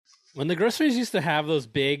When the groceries used to have those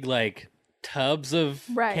big like tubs of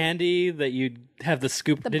candy that you'd have the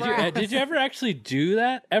scoop. Did you ever actually do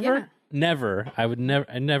that ever? Yeah. Never. I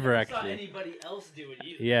never actually. Saw anybody else do it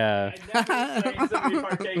either. Yeah. I never saw somebody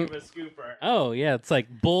partake of a scooper. Oh yeah, it's like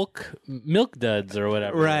bulk milk duds or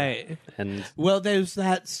whatever. Right. And well, there's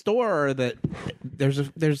that store that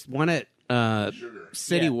there's one at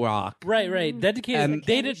City Walk. Right.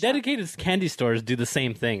 Dedicated candy stores do the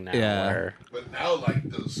same thing now. Yeah. But now, like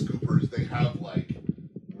those scoopers, they have like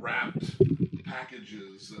wrapped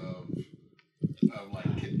packages of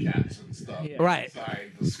like Kit Kats and stuff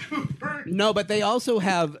inside the scooper. No, but they also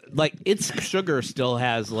have like It's Sugar still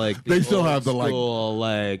has like they still have the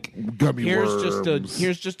like gummy worms.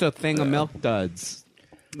 Here's just a thing of milk duds.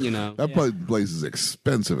 You know, that place is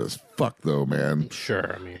expensive as fuck, though, man.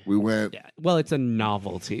 Sure, I mean, we went. Yeah. Well, it's a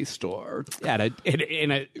novelty store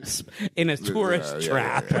in a tourist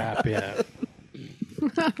trap. Yeah.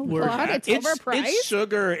 It's overpriced. It's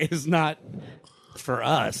Sugar is not for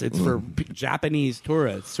us. It's for Japanese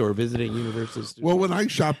tourists who are visiting Universal Studios. Well, when I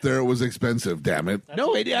shopped there, it was expensive. Damn it!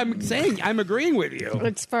 No, I'm agreeing with you.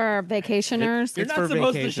 It's for vacationers. You're not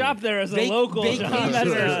supposed to shop there as a local.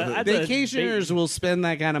 Vacationers will spend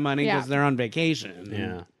that kind of money because they're on vacation.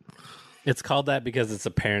 Yeah. It's called that because it's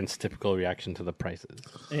a parent's typical reaction to the prices.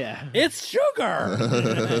 Yeah. It's sugar.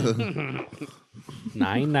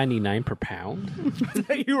 $9.99 per pound.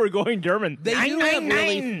 You were going German. They do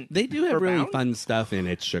have really fun stuff in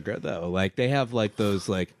It's Sugar though. Like they have like those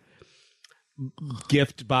like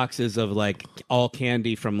gift boxes of like all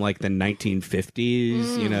candy from like the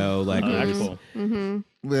 1950s. You know, like that's cool.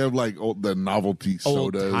 They have like the novelty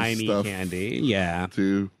sodas, tiny stuff candy. Yeah,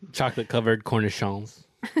 too. Chocolate covered cornichons.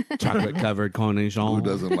 Chocolate covered cornichon. Who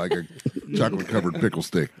doesn't like a chocolate covered pickle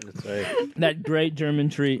stick? That's right. That great German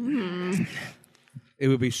treat. It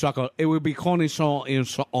would be chocolate. It would be cornichon en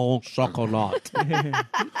chocolat.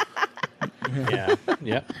 Yeah.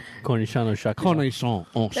 Yep. Cornichon au chocolat. Cornichon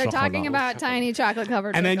en They're talking about tiny chocolate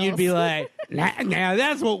covered and then you'd be like, now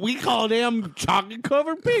that's what we call them chocolate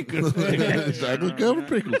covered pickles. Chocolate covered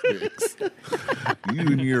pickle sticks. You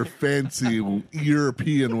and your fancy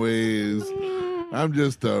European ways. I'm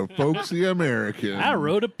just a folksy American. I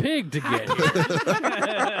rode a pig to get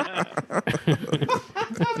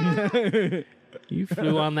here. You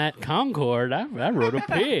flew on that Concorde. I rode a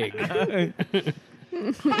pig.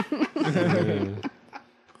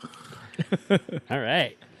 All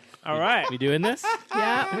right. We doing this?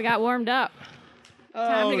 Yeah, we got warmed up.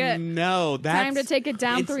 Time to take it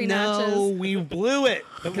down 3 notches. No, we blew it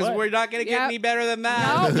because we're not going to get any better than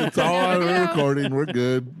that. Nope. It's all on the recording. We're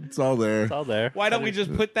good. It's all there. It's all there. Why don't we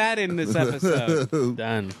just put that in this episode?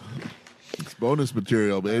 Done. It's bonus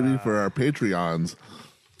material, baby, for our Patreons.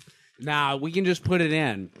 Nah, we can just put it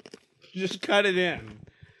in. Just cut it in.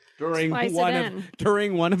 During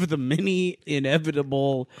one of the many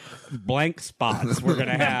inevitable blank spots we're going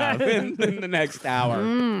to have in the next hour.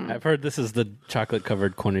 I've heard this is the chocolate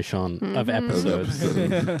covered cornichon of episodes.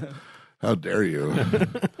 How dare you?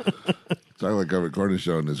 Chocolate covered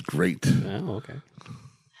cornichon is great. Oh, okay.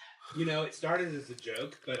 You know, it started as a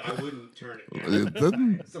joke, but I wouldn't turn it down. It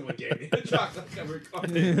doesn't. Someone gave me a chocolate covered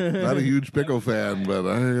cornichon. Not a huge pickle fan, but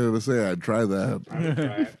I gotta say I'd try that. I would try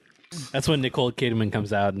it. That's when Nicole Kidman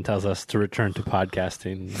comes out and tells us to return to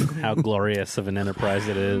podcasting. How glorious of an enterprise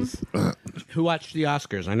it is. Who watched the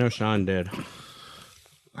Oscars? I know Sean did.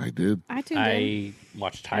 I did. I tuned in. I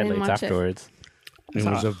watched I didn't highlights watch it. afterwards. It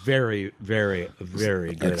was a very, very,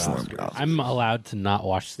 very good Excellent. Oscar. I'm allowed to not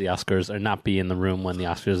watch the Oscars or not be in the room when the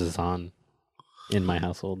Oscars is on in my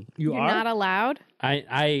household. You're not allowed?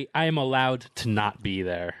 I am allowed to not be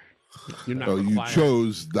there. You're not Oh, you required.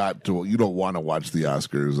 chose not to. You don't want to watch the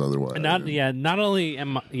Oscars otherwise. Not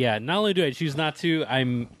only do I choose not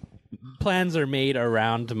to, plans are made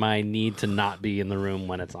around my need to not be in the room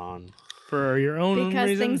when it's on. For your own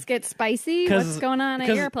Because reason? things get spicy? What's going on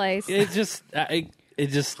at your place? It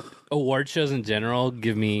just award shows in general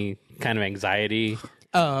give me kind of anxiety.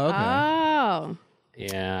 Oh, okay. Oh.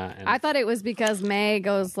 Yeah. And I thought it was because May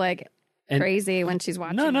goes like crazy when she's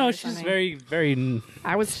watching. no, or she's something. very.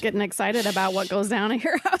 I was getting excited about what goes down at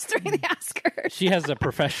your house during the Oscars. She has a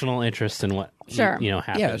professional interest in what happens.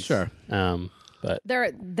 Yeah, sure. But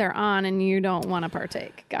They're on and you don't want to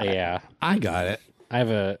partake. Got it. yeah, I got it. I have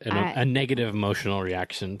a negative emotional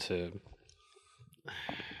reaction to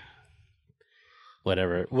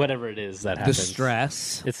whatever it is that happens. The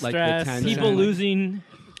stress. It's like stress. The tension. People losing.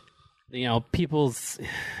 People's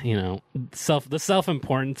the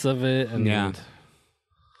self-importance of it, and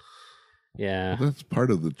yeah. That's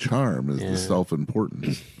part of the charm is the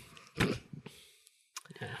self-importance.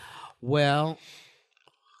 Well,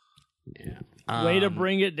 Yeah. Way to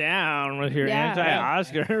bring it down with your Yeah.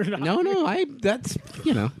 anti-Oscar. No, that's,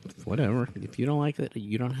 whatever. If you don't like it,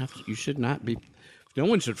 you don't have to. You should not be. No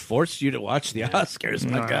one should force you to watch the Oscars.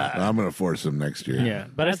 My God. I'm going to force him next year. Yeah,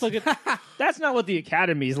 But I still get that's not what the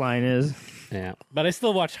Academy's line is. yeah. But I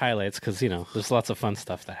still watch highlights because there's lots of fun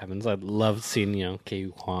stuff that happens. I love seeing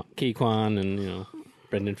Ke Quan and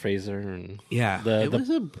Brendan Fraser and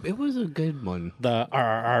it was a good one. the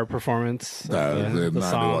RRR performance. The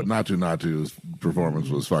song. Natu's performance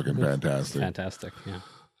was fucking fantastic. Fantastic. Yeah.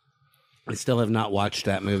 I still have not watched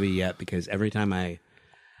that movie yet because every time I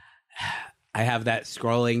have that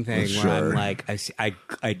scrolling thing where I'm like,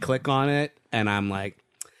 I click on it and I'm like,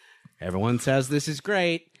 everyone says this is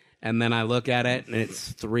great. And then I look at it and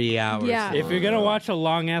it's 3 hours. Yeah. If you're gonna watch a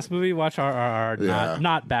long ass movie, watch RRR, Yeah.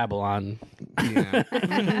 not Babylon. Yeah.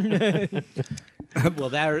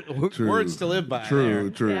 Well, words to live by.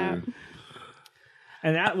 True. Yeah.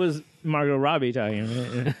 And that was Margot Robbie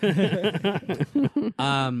talking.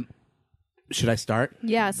 Should I start?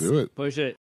 Yes. Do it. Push it.